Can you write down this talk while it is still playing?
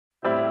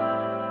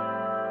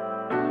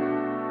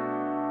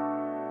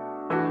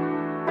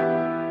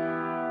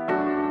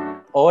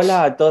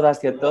Hola a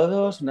todas y a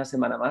todos, una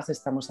semana más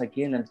estamos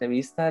aquí en la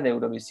entrevista de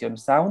Eurovision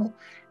Sound.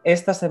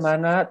 Esta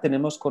semana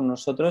tenemos con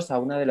nosotros a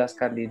una de las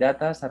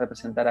candidatas a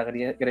representar a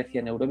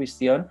Grecia en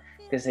Eurovisión,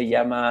 que se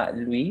llama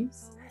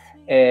Louise.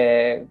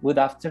 Good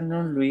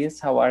afternoon, Louise,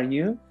 how are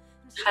you?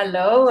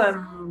 Hello,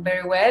 I'm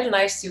very well.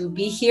 Nice to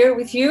be here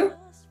with you.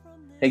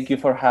 Thank you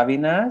for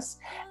having us.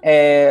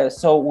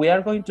 So we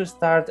are going to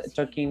start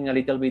talking a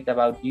little bit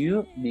about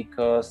you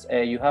because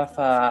you have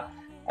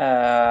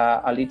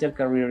a little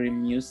career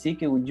in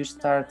music. Would you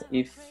start,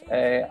 if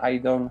I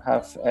don't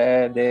have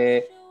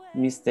the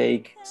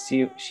mistake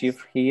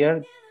shift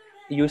here,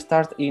 you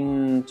start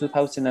in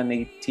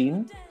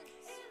 2018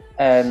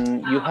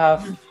 and you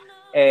have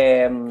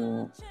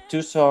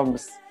two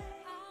songs,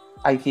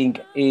 I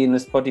think, in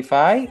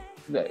Spotify,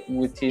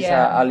 which is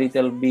a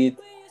little bit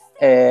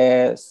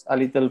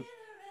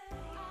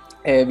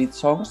bit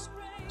songs.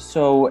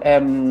 So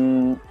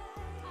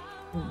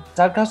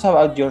talk us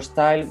about your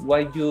style, why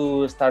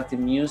you start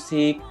in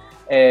music,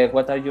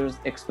 what are your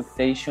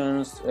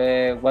expectations,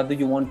 what do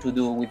you want to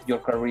do with your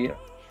career?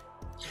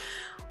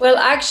 Well,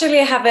 actually,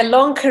 I have a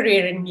long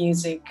career in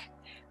music.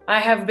 I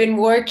have been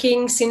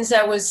working since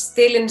I was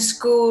still in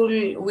school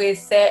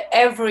with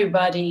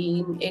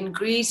everybody in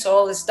Greece,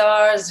 all the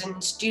stars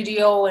in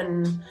studio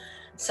and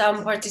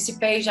some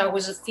participation. I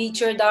was a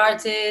featured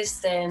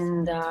artist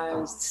and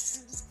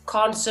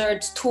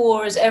concerts,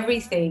 tours,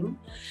 everything.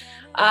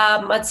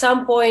 At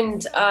some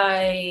point,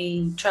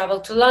 I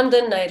traveled to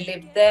London. I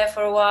lived there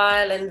for a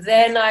while, and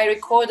then I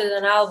recorded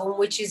an album,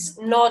 which is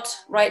not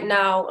right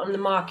now on the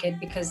market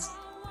because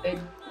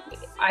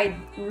I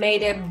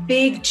made a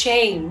big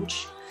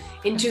change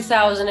in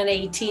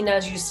 2018,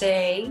 as you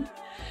say.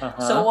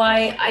 So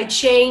I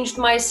changed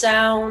my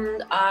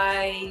sound.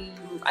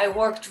 I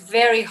worked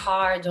very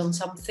hard on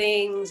some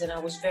things and I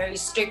was very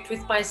strict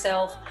with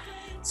myself.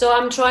 So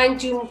I'm trying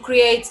to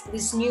create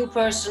this new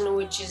person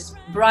which is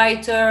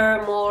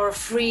brighter, more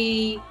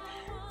free,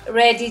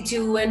 ready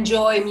to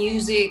enjoy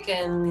music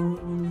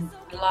and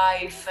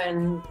life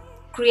and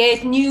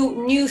create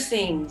new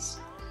things.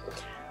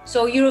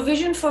 So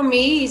Eurovision for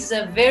me is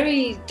a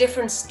very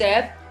different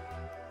step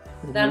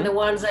than the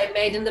ones I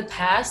made in the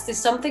past. It's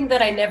something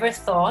that I never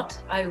thought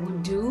I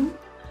would do.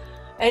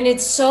 And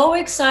it's so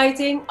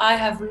exciting. I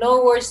have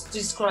no words to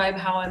describe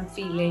how I'm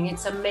feeling.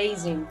 It's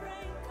amazing.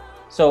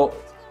 So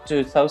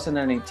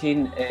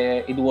 2018,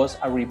 it was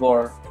a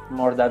reborn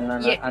more than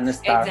a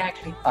start.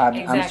 Exactly.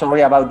 I'm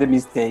sorry about the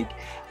mistake.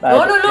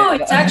 But no,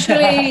 it's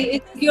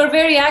actually, you're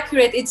very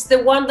accurate. It's the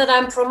one that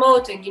I'm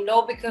promoting,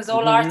 because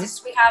all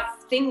artists, we have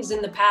things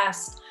in the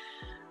past.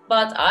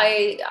 But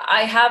I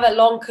have a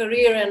long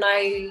career and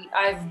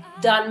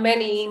I've done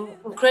many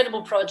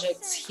incredible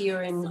projects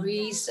here in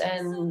Greece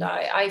and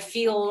I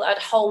feel at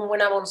home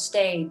when I'm on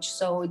stage.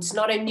 So it's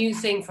not a new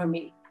thing for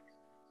me.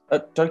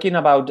 Talking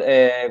about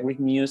Greek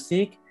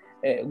music,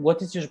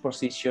 what is your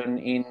position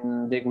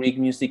in the Greek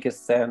music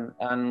scene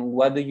and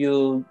what do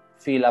you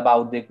feel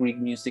about the Greek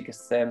music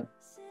scene?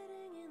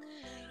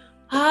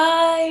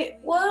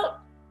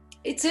 Well,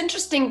 it's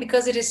interesting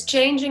because it is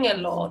changing a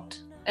lot.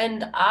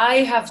 And I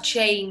have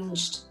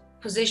changed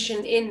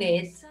position in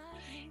it.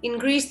 In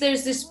Greece,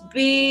 there's this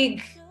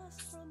big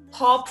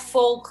pop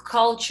folk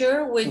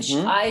culture, which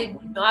I'm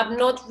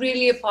not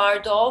really a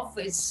part of.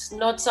 It's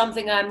not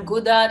something I'm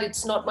good at.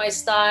 It's not my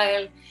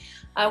style.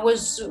 I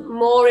was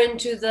more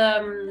into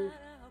the,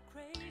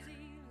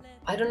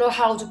 I don't know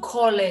how to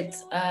call it,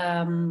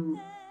 a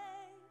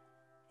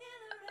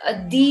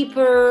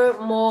deeper,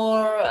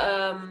 more...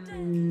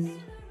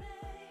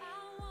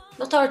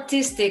 not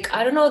artistic,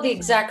 I don't know the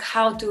exact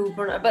how to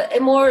pronounce, but a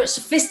more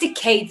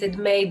sophisticated,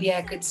 maybe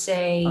I could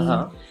say,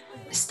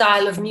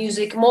 style of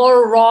music,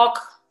 more rock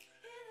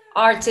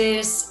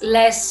artists,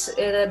 less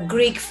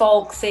Greek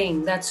folk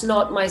thing. That's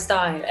not my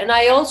style. And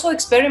I also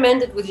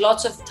experimented with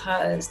lots of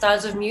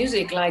styles of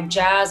music like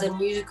jazz and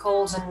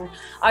musicals and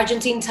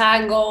Argentine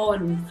tango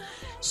and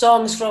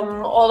songs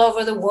from all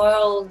over the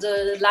world,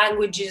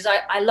 languages.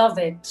 I love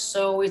it.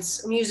 So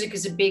music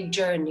is a big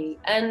journey.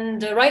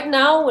 And right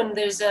now when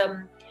there's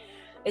a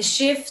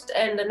shift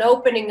and an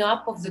opening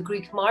up of the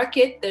Greek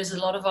market. There's a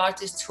lot of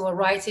artists who are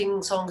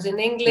writing songs in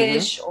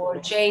English or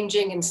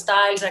changing, and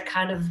styles are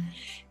kind of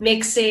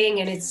mixing,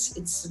 and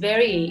it's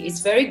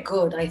very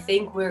good. I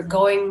think we're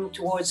going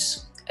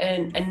towards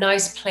a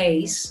nice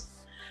place.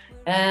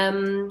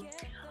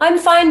 I'm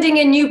finding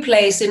a new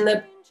place in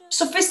the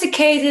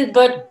sophisticated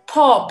but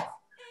pop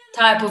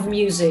type of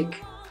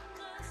music.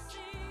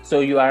 So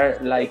you are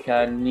like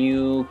a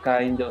new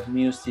kind of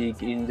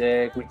music in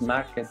the Greek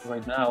market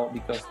right now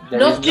because there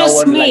Not is just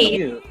no one me. like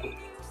you.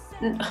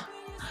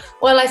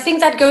 Well, I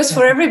think that goes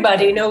for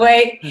everybody in a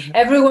way.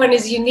 Everyone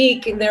is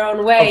unique in their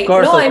own way. Of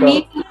course,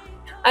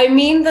 I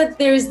mean that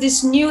there's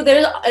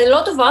a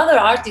lot of other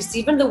artists,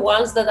 even the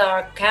ones that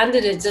are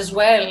candidates as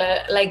well,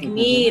 like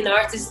me, an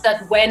artist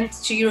that went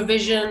to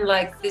Eurovision,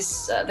 like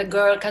this, the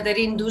girl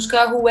Katerine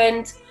Duska who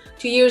went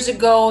 2 years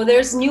ago.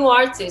 There's new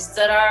artists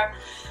that are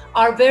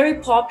very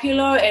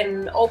popular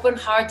and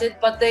open-hearted,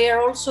 but they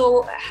are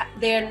also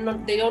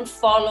they don't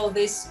follow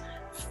this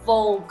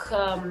folk,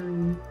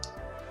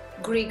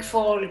 Greek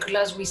folk,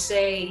 as we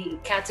say,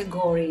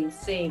 category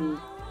thing.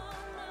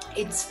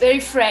 It's very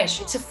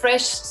fresh. It's a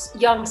fresh,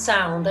 young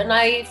sound, and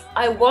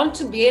I want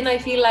to be, and I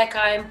feel like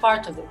I am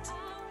part of it.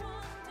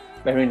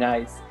 Very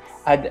nice.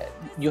 And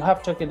you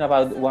have talking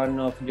about one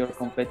of your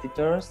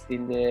competitors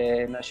in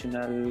the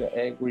national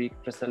Greek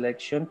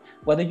preselection.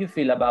 What do you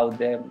feel about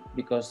them?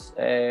 Because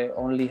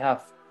only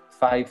have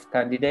 5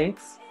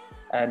 candidates,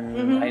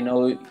 and I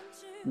know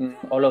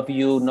all of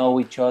you know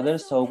each other.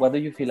 So what do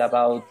you feel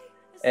about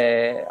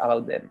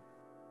them?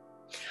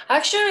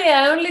 Actually,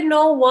 I only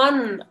know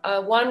one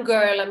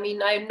girl. I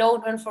mean, I've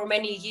known her for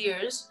many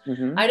years.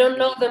 I don't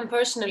know them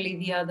personally,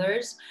 the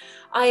others.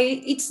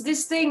 It's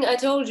this thing I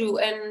told you,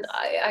 and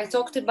I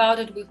talked about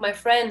it with my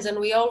friends, and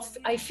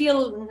I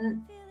feel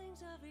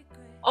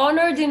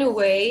honored in a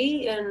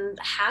way and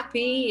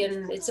happy,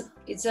 and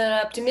it's an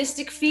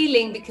optimistic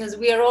feeling because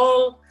we are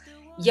all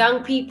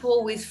young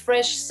people with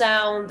fresh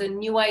sound and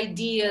new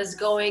ideas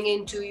going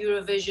into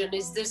Eurovision.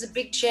 There's a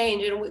big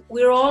change, and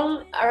we're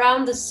all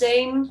around the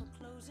same.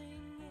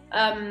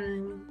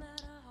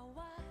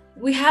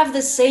 We have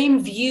the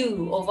same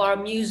view of our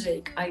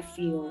music, I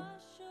feel.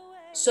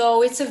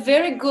 So it's a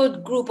very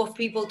good group of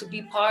people to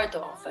be part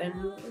of, and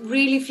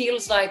really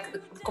feels like the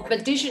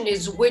competition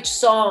is which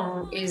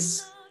song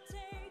is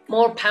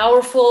more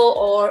powerful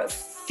or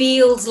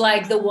feels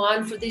like the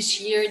one for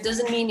this year. It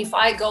doesn't mean if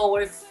I go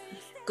or if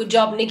Good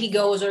Job Nikki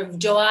goes or if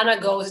Joanna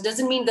goes, it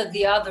doesn't mean that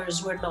the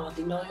others were not,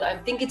 you know. I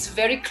think it's a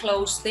very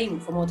close thing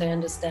from what I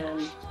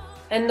understand.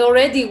 And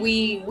already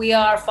we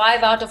are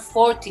 5 out of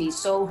 40,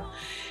 so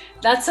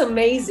that's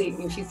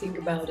amazing if you think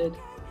about it.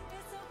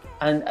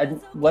 And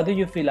what do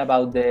you feel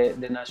about the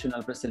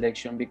national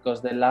preselection?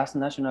 Because the last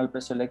national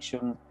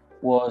preselection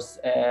was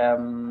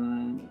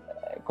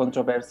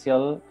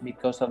controversial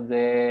because of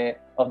the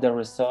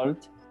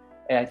result.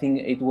 I think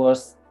it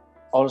was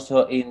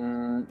also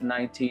in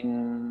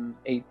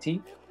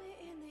 1980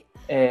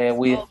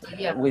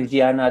 with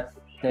Diana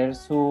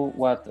Terzu,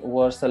 what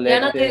was selected.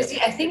 Diana Terzi,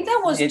 I think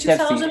that was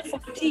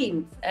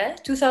 2014.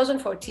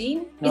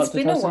 2014? No, it's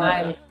been a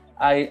while.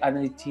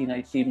 18,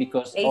 I think,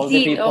 because 18, all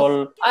the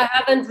people. I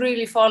haven't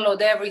really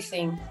followed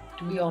everything,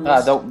 to be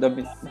honest.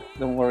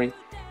 Don't worry.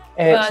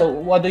 So,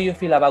 what do you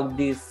feel about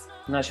this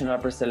national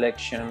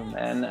preselection,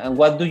 and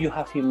what do you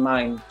have in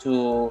mind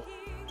to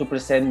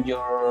present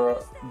your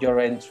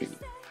entry?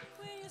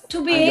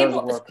 To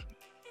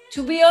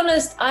be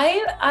honest,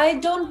 I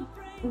don't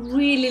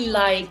really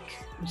like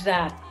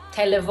that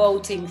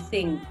televoting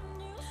thing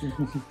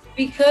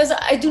because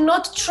I do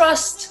not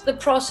trust the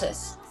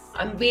process.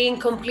 I'm being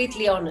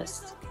completely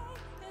honest.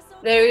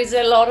 There is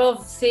a lot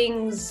of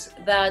things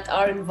that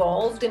are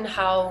involved in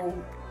how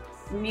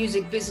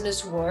music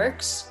business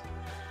works,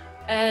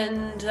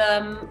 and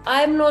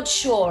I'm not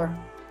sure.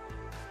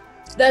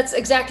 That's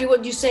exactly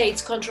what you say,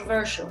 it's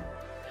controversial.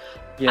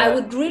 Yeah. I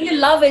would really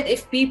love it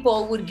if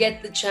people would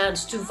get the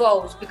chance to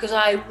vote, because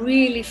I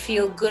really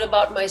feel good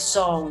about my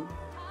song.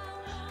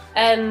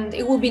 And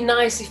it would be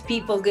nice if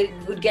people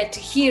would get to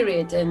hear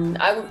it, and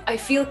I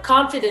feel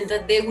confident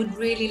that they would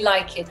really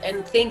like it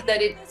and think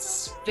that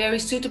it's very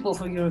suitable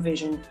for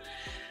Eurovision.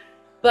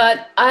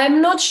 But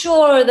I'm not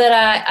sure that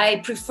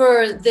I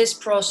prefer this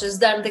process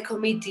than the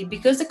committee,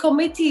 because the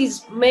committee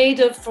is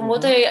made of, from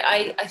what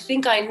I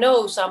think I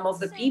know some of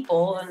the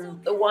people,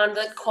 and the one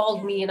that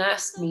called me and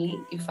asked me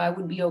if I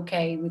would be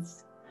okay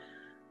with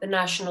the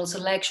national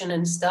selection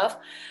and stuff.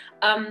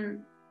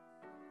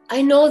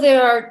 I know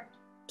there are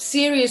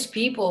serious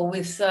people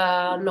with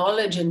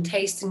knowledge and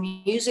taste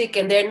in music,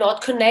 and they're not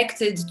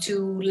connected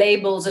to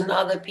labels and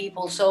other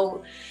people.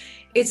 So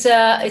it's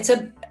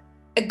a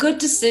good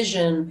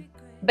decision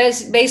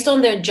based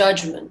on their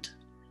judgment.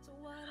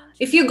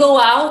 If you go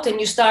out and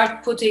you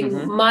start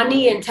putting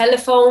money and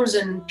telephones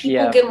and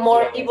people get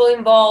more people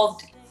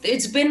involved,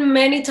 it's been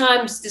many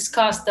times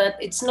discussed that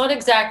it's not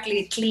exactly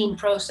a clean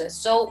process.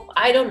 So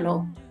I don't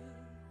know.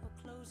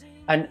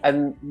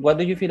 And what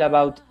do you feel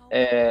about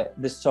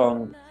the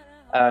song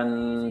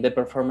and the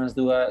performance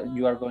you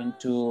are going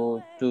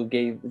to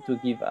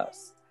give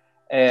us,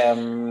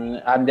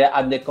 and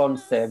the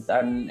concept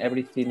and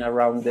everything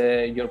around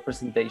your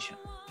presentation?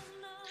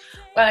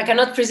 Well, I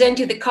cannot present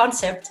you the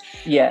concept,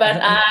 but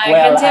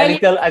I can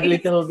tell a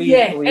little bit.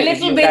 Yeah, a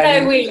little bit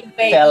I will.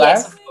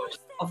 Yes,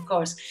 of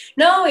course.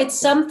 No, it's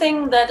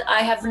something that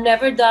I have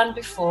never done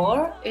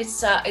before.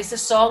 It's a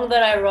song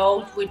that I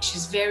wrote, which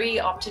is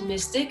very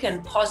optimistic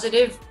and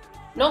positive,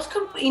 not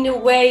in a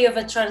way of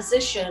a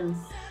transition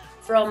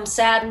from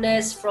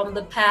sadness from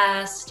the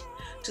past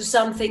to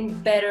something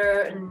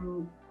better,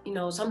 and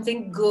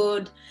something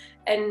good.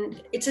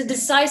 And it's a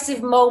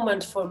decisive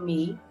moment for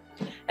me.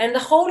 And the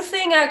whole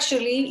thing,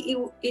 actually,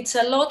 it's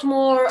a lot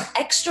more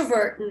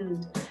extrovert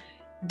and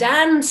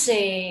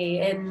dancing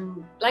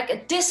and like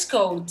a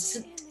disco.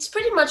 It's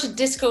pretty much a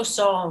disco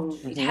song.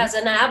 It has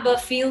an ABBA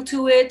feel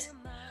to it,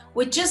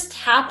 which just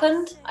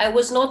happened. I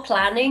was not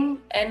planning,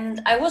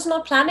 and I was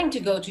not planning to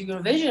go to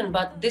Eurovision,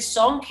 but this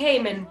song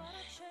came, and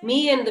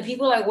me and the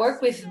people I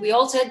work with, we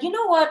all said, you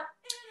know what?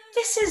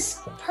 this is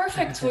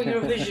perfect for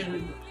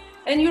Eurovision.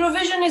 And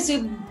Eurovision is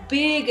a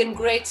big and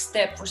great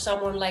step for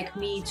someone like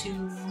me to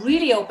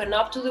really open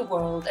up to the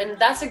world. And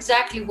that's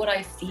exactly what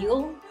I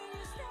feel.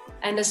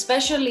 And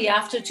especially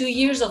after 2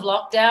 years of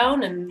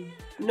lockdown and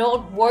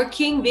not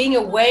working, being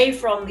away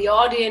from the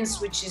audience,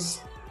 which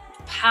is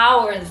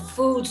power and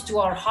food to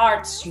our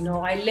hearts, you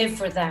know, I live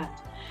for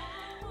that.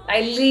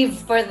 I live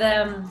for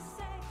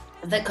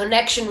the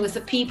connection with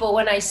the people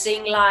when I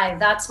sing live.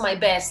 That's my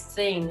best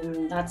thing.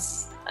 And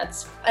that's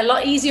a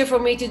lot easier for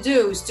me to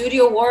do.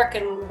 Studio work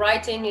and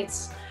writing,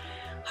 it's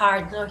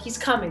hard. No, he's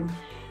coming.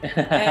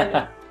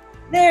 And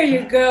there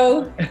you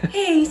go.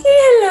 Hey, say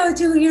hello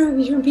to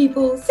Eurovision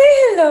people. Say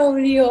hello,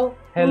 Leo.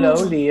 Hello,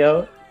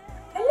 Leo.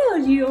 Hello,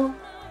 Leo.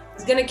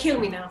 He's gonna kill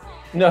me now.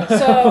 No.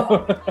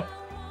 So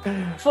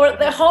for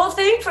the whole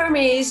thing for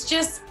me is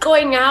just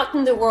going out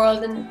in the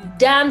world and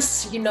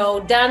dance, you know,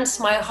 dance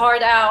my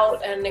heart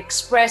out and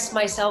express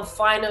myself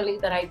finally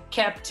that I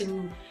kept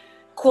in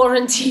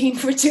quarantine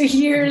for 2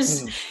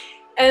 years.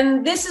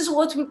 And this is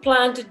what we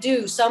plan to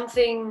do,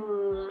 something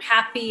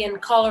happy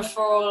and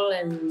colorful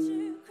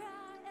and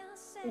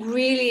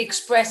really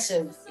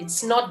expressive.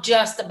 It's not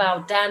just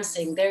about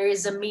dancing. There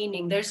is a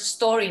meaning, there's a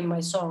story in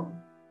my song.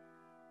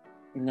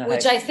 Nice.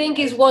 Which I think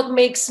is what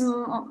makes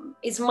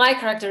is my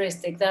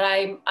characteristic, that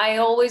I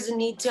always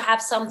need to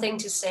have something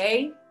to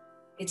say.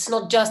 It's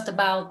not just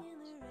about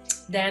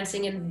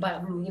dancing and,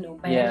 you know,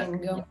 banging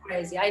and going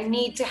crazy. I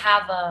need to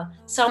have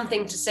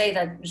something to say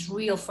that is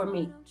real for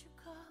me.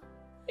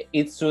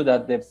 It's true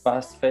that the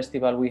past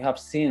festival we have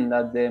seen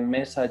that the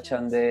message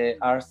and the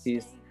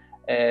artists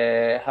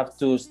have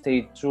to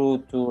stay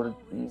true to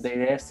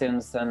their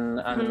essence,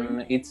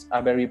 and it's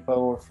a very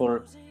powerful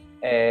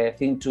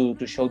thing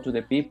to show to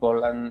the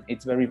people, and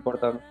it's very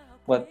important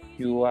what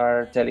you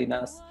are telling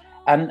us.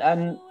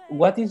 And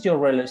what is your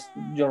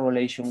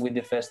relation with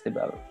the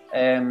festival?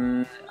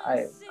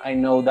 I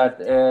know that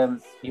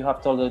you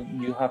have told that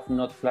you have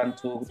not planned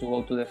to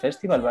go to the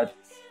festival, but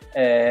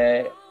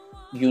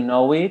you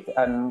know it,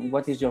 and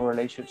what is your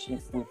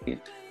relationship with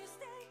it?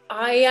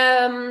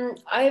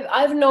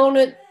 I've known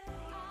it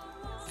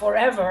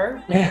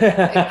forever.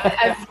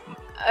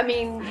 I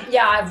mean,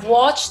 yeah, I've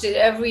watched it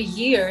every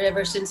year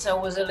ever since I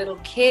was a little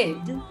kid.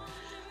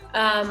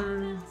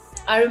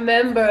 I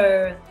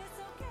remember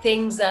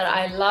things that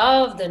I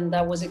loved and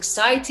that was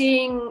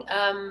exciting.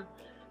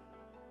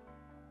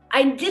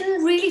 I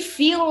didn't really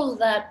feel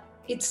that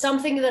it's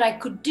something that I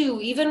could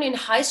do. Even in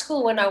high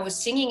school when I was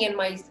singing and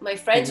my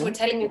friends were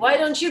telling me, why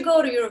don't you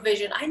go to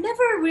Eurovision? I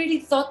never really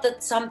thought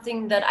that's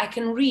something that I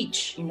can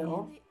reach, you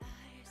know,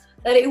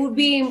 that it would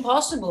be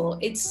impossible.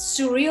 It's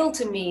surreal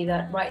to me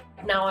that right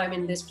now I'm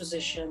in this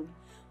position.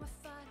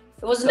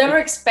 I was never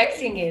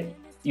expecting it.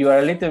 You are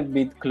a little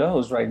bit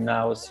close right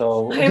now,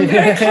 so... I'm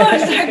very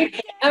close.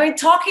 I mean,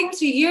 talking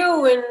to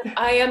you, and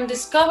I am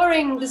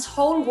discovering this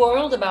whole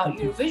world about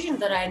Eurovision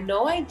that I had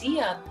no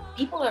idea.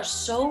 People are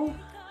so...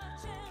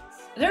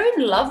 They're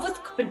in love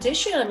with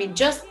competition. I mean,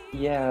 just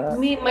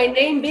my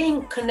name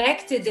being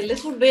connected a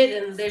little bit,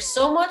 and there's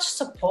so much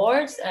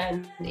support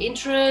and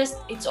interest.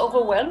 It's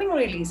overwhelming,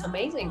 really. It's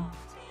amazing.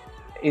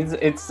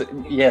 It's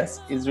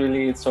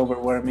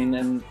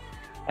overwhelming.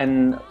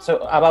 And so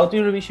about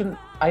Eurovision,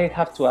 I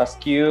have to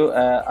ask you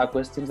a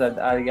question that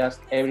I ask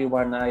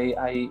everyone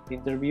I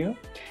interview.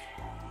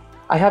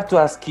 I have to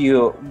ask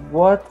you,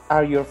 what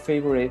are your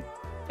favorite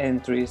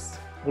entries?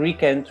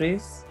 Greek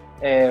entries,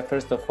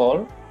 first of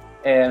all,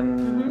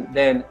 and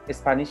then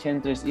Spanish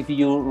entries, if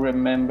you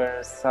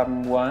remember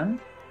someone,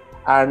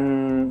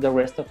 and the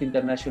rest of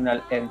international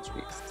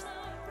entries.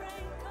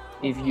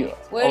 If you...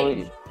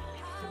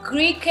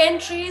 Greek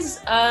entries,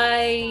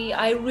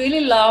 I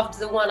really loved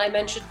the one I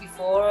mentioned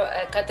before,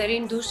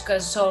 Katerine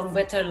Duska's song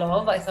Better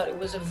Love. I thought it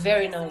was a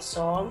very nice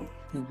song.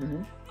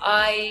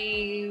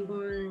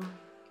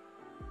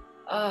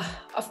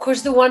 Of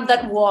course, the one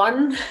that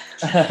won,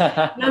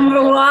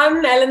 number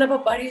one, Elena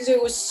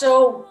Paparizou, was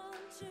so...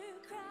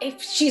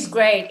 she's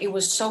great. It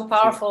was so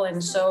powerful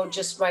and so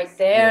just right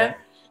there.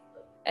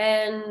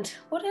 And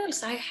what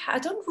else? I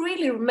don't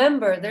really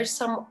remember. There's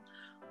some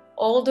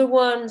older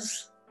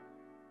ones.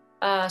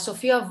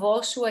 Sofia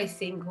Vosu, I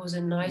think, was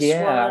a nice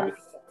one.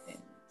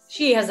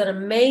 She has an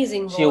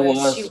amazing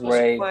voice. She was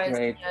great.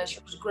 Yeah, she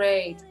was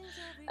great.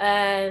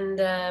 And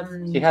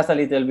she has a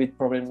little bit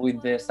problem with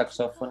the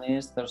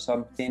saxophonist or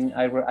something.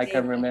 I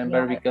can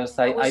remember because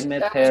I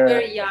met her. Was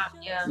very young,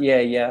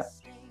 yeah.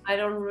 I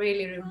don't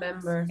really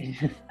remember.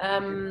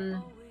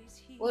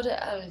 What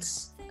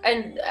else?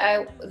 And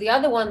the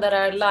other one that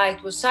I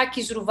liked was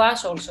Sakis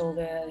Rouvas, also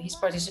his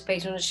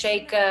participation in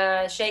Shake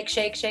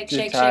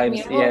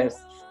Me.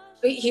 Yes.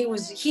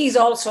 He's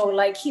also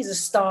like, he's a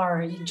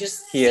star. You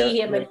just see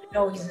him and you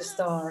know he's a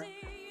star.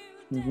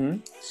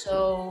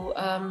 So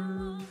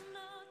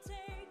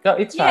no,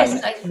 it's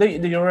fine.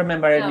 Do you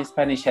remember any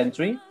Spanish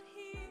entry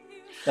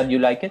that you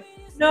like it?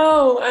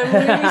 No, I'm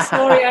really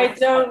sorry, I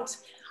don't.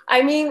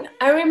 I mean,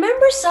 I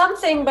remember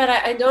something, but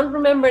I don't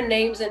remember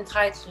names and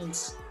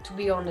titles, to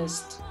be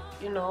honest.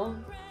 you know.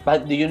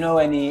 But do you know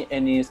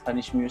any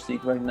Spanish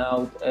music right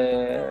now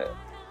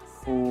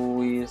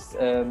who is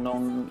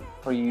known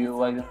for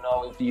you? I don't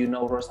know if you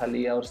know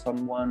Rosalia or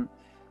someone.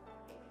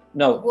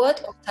 No.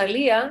 What?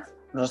 Rosalia?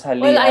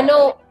 Rosalia. Well, I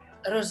know.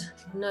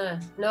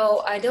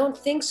 No, I don't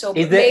think so.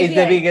 It's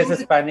the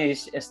biggest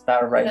Spanish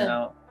star right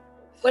now.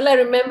 Well, I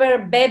remember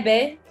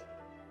Bebe,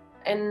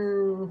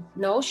 and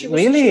no, she was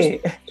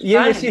really.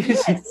 Yes.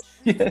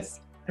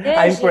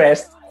 I'm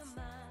impressed.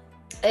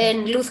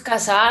 And Luz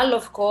Casal,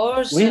 of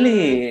course.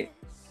 Really?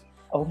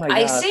 Oh my God.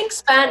 I sing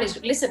Spanish.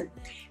 Listen,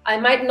 I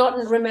might not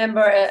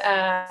remember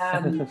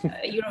a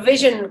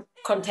Eurovision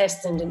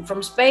contestant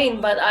from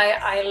Spain, but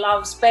I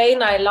love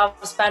Spain. I love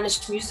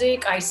Spanish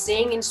music. I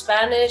sing in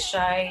Spanish.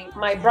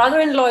 My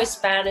brother-in-law is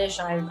Spanish.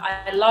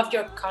 I love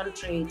your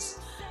country.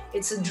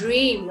 It's a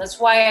dream. That's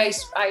why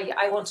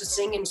I want to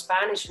sing in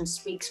Spanish and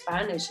speak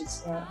Spanish.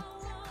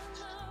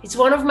 It's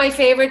one of my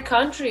favorite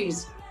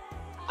countries.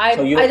 I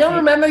don't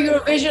remember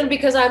Eurovision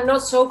because I'm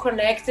not so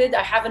connected.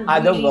 I haven't.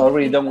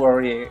 Don't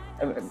worry.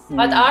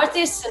 But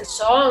artists and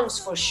songs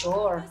for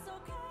sure.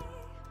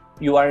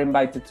 You are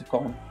invited to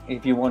come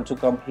if you want to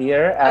come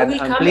here, and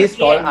please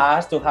call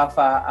us to have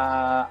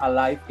a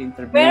live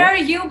interview. Where are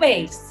you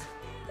based?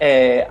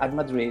 At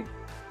Madrid.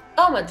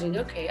 Oh, Madrid.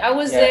 Okay, I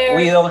was there.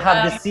 We don't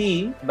have the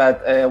sea,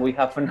 but we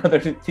have another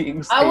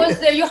things. I was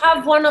there. You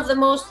have one of the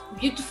most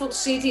beautiful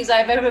cities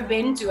I've ever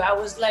been to. I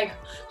was like,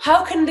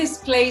 how can this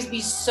place be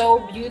so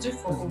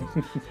beautiful?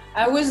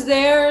 I was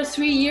there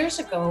 3 years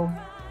ago.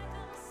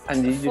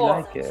 And did you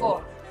like it?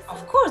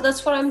 Of course,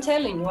 that's what I'm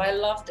telling you. I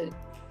loved it.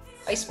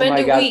 I spent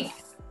a week.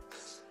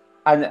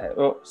 And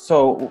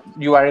so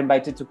you are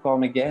invited to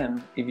come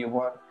again if you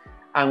want,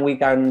 and we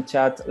can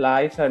chat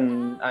live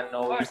and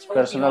know each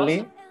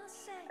personally. Awesome.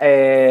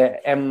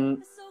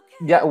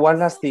 One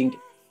last thing.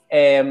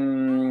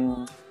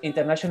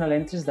 International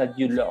entries that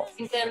you love.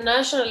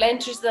 International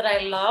entries that I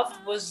loved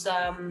was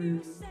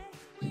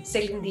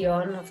Celine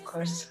Dion, of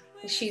course.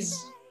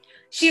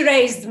 She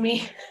raised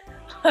me.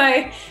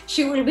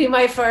 She will be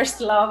my first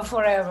love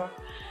forever.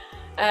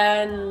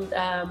 And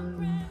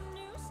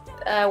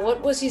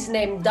what was his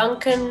name?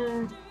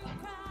 Duncan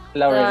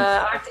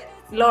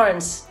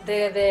Lawrence.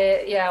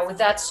 With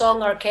that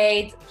song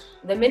Arcade.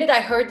 The minute I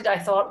heard it, I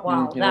thought,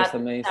 wow, that's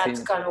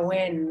gonna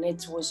win.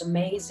 It was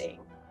amazing.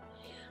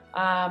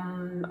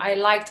 I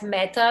liked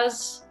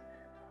Meta's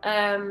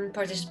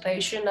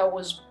participation. That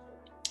was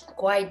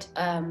quite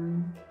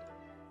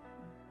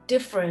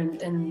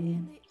different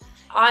and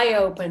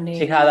eye-opening.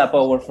 She had a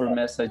powerful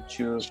message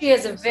too. She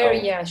has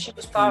she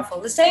was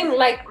powerful. The same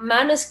like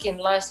Maneskin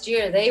last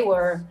year.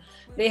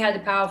 They had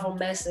a powerful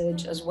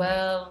message as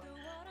well.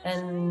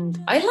 And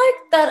I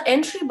liked that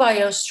entry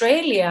by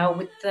Australia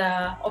with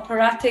the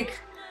operatic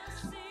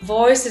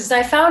voices.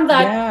 I found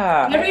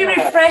that very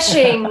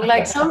refreshing,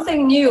 like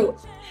something new.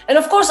 And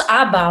of course,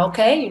 ABBA,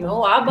 okay? You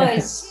know, ABBA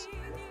is...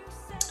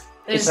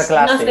 There's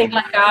nothing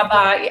like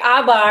ABBA.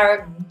 ABBA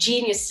are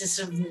geniuses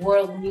of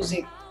world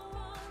music.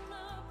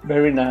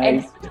 Very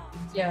nice.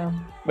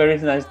 Very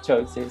nice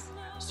choices.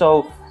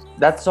 So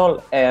that's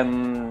all.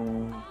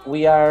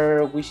 We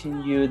are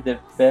wishing you the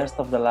best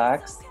of the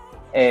lucks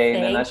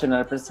in the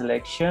national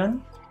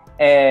preselection,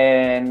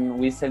 and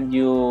we send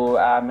you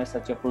a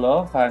message of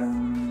love,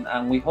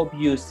 and we hope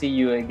you see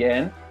you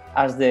again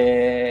as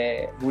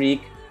the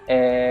Greek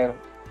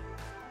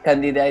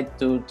candidate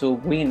to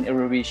win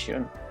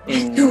Eurovision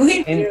in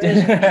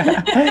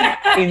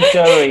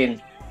Turin.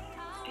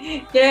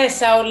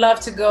 Yes, I would love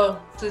to go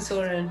to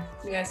Turin.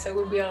 Yes, it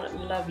would be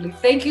lovely.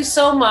 Thank you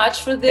so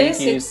much for this.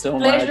 Thank you it's so a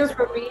pleasure much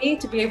for me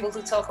to be able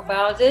to talk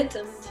about it.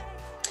 And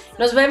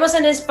nos vemos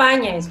en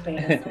España,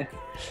 espero.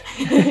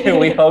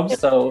 We hope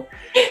so.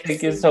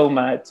 Thank you so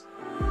much.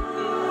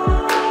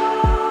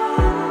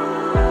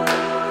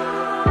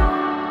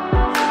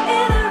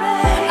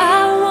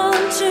 I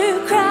want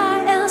to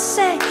cry and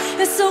say,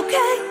 it's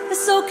okay,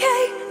 it's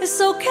okay, it's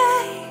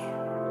okay.